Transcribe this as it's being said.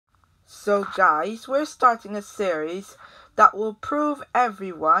So guys, we're starting a series that will prove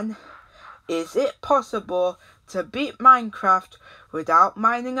everyone, is it possible to beat Minecraft without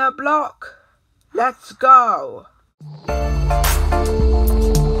mining a block? Let's go!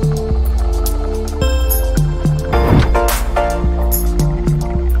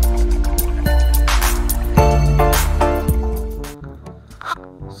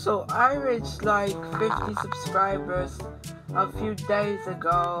 So I reached like 50 subscribers a few days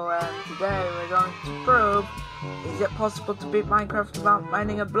ago, and today we're going to prove, is it possible to beat Minecraft without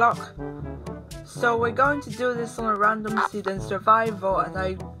mining a block? So we're going to do this on a random seed and survival, and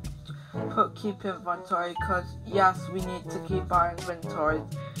I put keep inventory because yes, we need to keep our inventory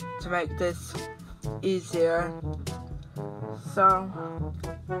to make this easier. So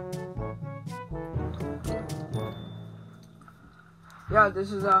yeah,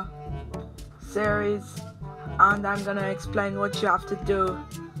 this is a series and I'm gonna explain what you have to do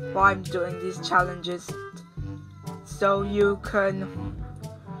while I'm doing these challenges, so you can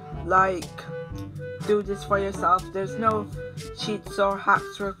like do this for yourself. There's no cheats or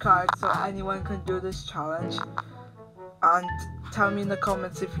hacks required, so anyone can do this challenge. And tell me in the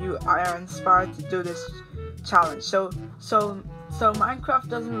comments if you are inspired to do this challenge. So Minecraft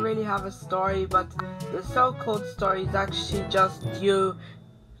doesn't really have a story, but the so-called story is actually just you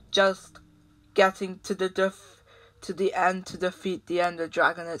getting to the end to defeat the Ender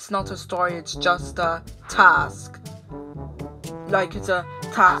Dragon. It's not a story, it's just a task. Like, it's a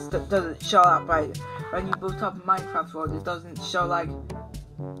task that doesn't show up right when you boot up Minecraft world. It doesn't show like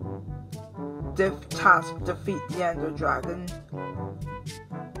the task defeat the Ender Dragon.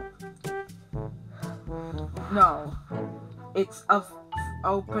 No, it's a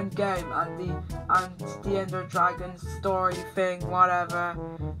open game, and the Ender Dragon story thing, whatever,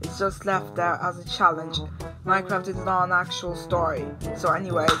 it's just left there as a challenge. Minecraft is not an actual story. So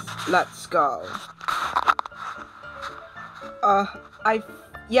anyways, let's go.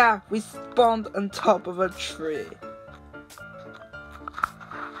 We spawned on top of a tree.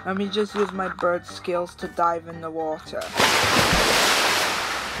 Let me just use my bird skills to dive in the water.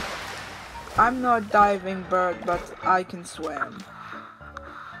 I'm not a diving bird, but I can swim.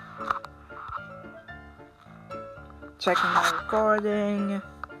 Checking my recording.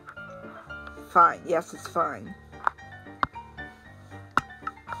 Fine, yes, it's fine.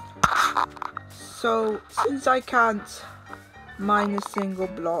 So, since I can't mine a single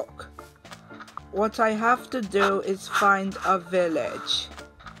block, what I have to do is find a village.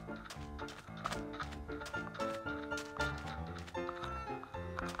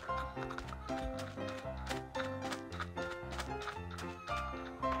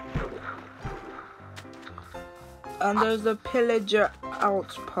 And there's a pillager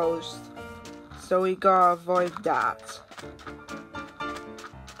outpost, so we gotta avoid that.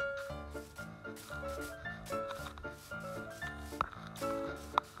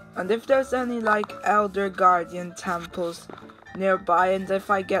 And if there's any like Elder Guardian temples nearby, and if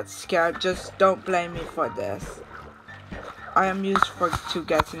I get scared, just don't blame me for this. I am used to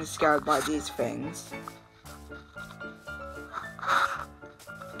getting scared by these things.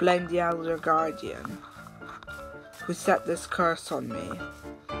 Blame the Elder Guardian who set this curse on me.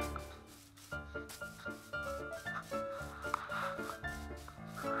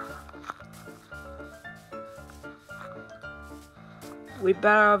 We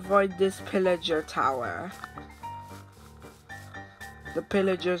better avoid this pillager tower. The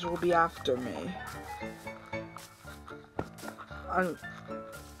pillagers will be after me. And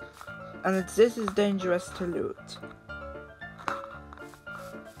this is dangerous to loot.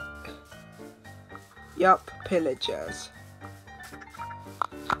 Yup, pillagers.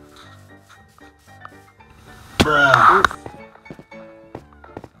 Bruh. Oof.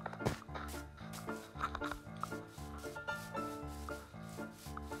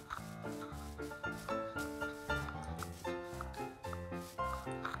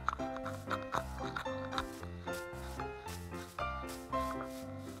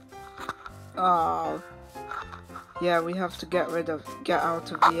 Oh, yeah, we have to get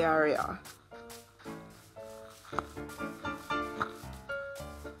out of the area.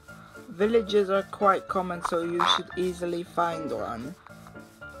 Villages are quite common, so you should easily find one.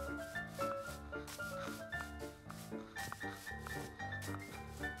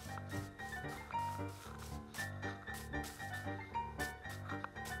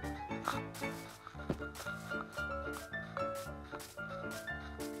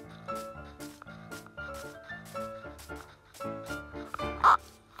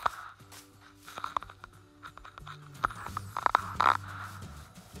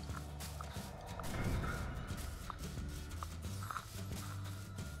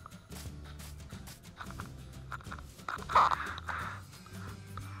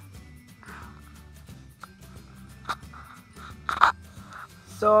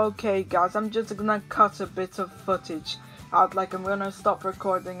 So okay guys, I'm just gonna cut a bit of footage out, like I'm gonna stop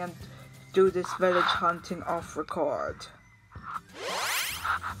recording and do this village hunting off record.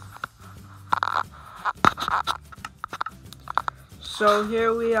 So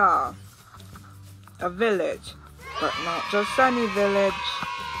here we are, a village, but not just any village,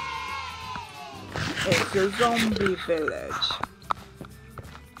 it's a zombie village.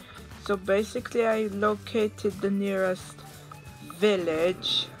 So basically I located the nearest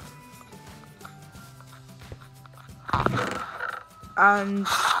village and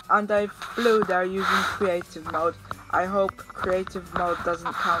I flew there using creative mode. I hope creative mode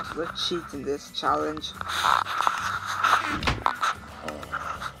doesn't count as a cheat in this challenge.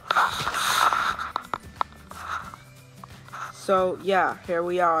 So yeah, here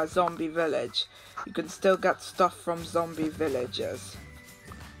we are, a zombie village. You can still get stuff from zombie villages.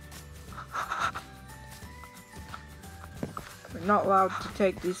 We're not allowed to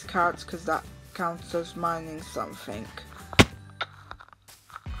take these carrots because that counts as mining something.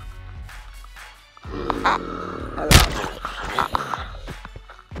 Hello.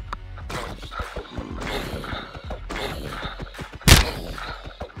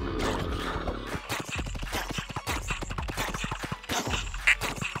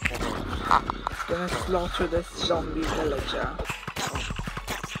 Gonna slaughter this zombie villager.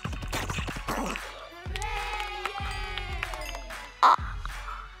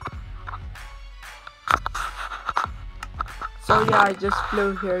 So yeah, I just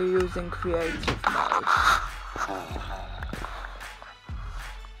flew here using creative mode.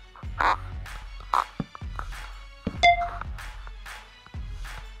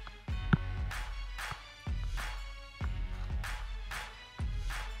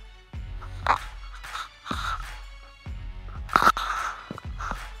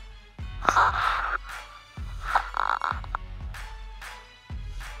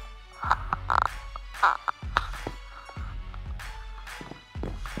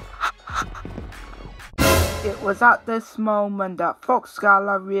 It was at this moment that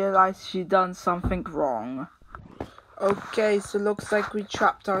FoxGalah realized she done something wrong. Okay, so looks like we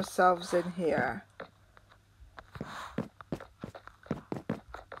trapped ourselves in here.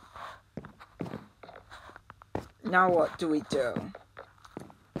 Now what do we do?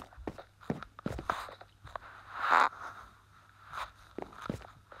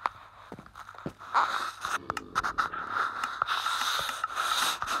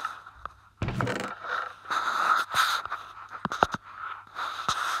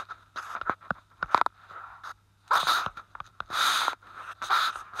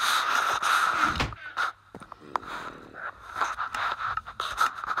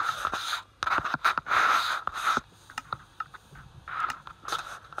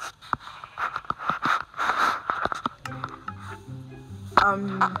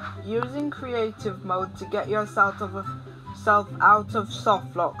 Using creative mode to get yourself out of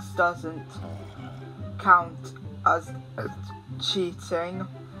soft locks doesn't count as cheating.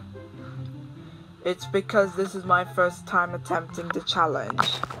 It's because this is my first time attempting the challenge.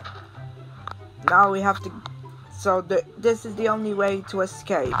 Now we have to, so this is the only way to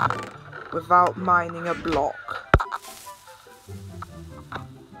escape without mining a block.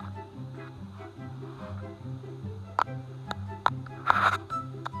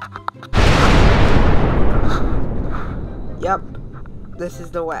 Yep, this is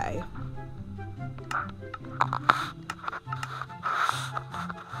the way.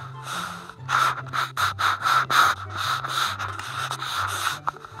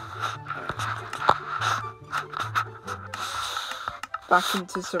 Back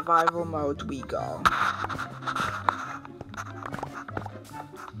into survival mode we go.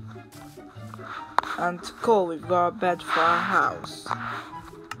 And cool, we've got a bed for our house.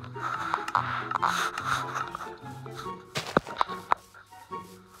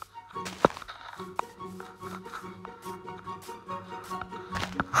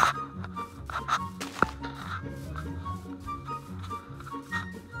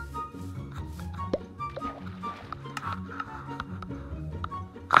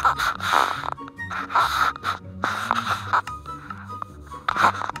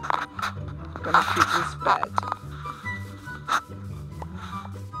 Gonna keep this bed.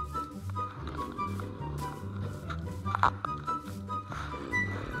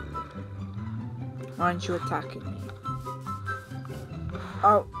 Why aren't you attacking me?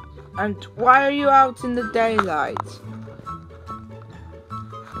 Oh, and why are you out in the daylight?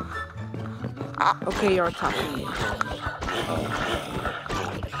 Okay, you're attacking me.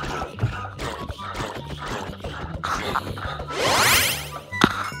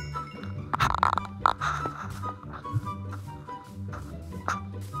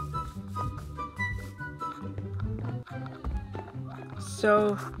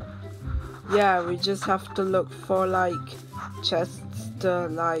 So yeah, we just have to look for like chests to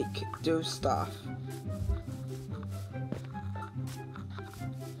like do stuff.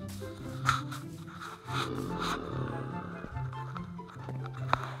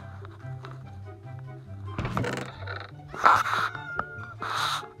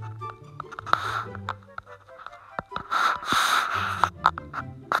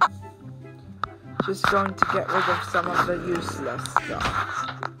 Just going to get rid of some of the useless stuff.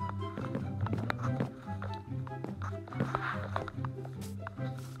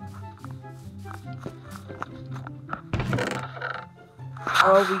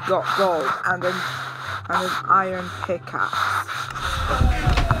 Oh, we got gold and an iron pickaxe.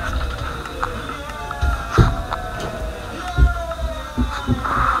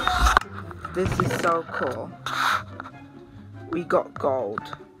 This is so cool. We got gold.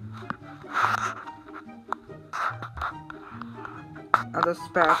 And a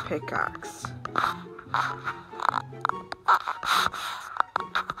spare pickaxe.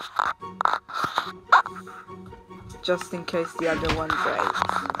 Just in case the other one breaks.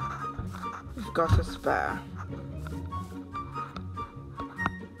 We've got a spare.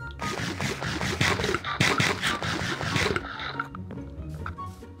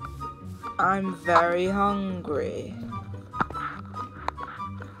 I'm very hungry.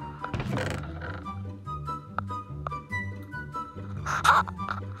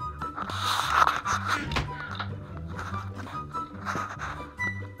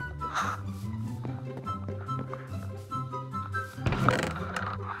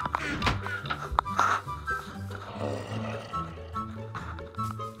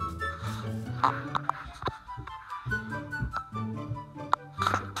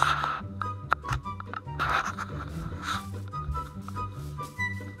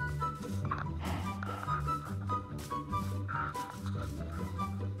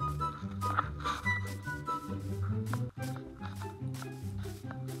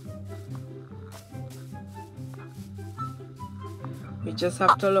 We just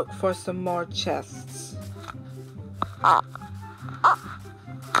have to look for some more chests. Oh,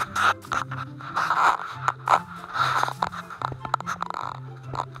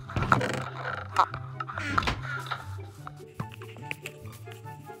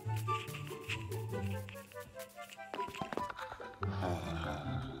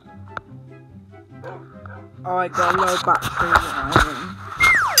 I got low battery iron.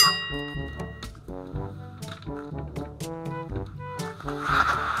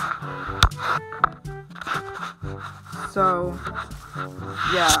 So,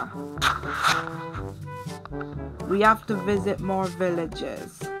 yeah. We have to visit more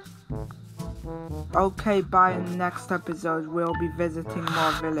villages. Okay, bye. In the next episode, we'll be visiting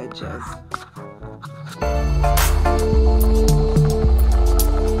more villages.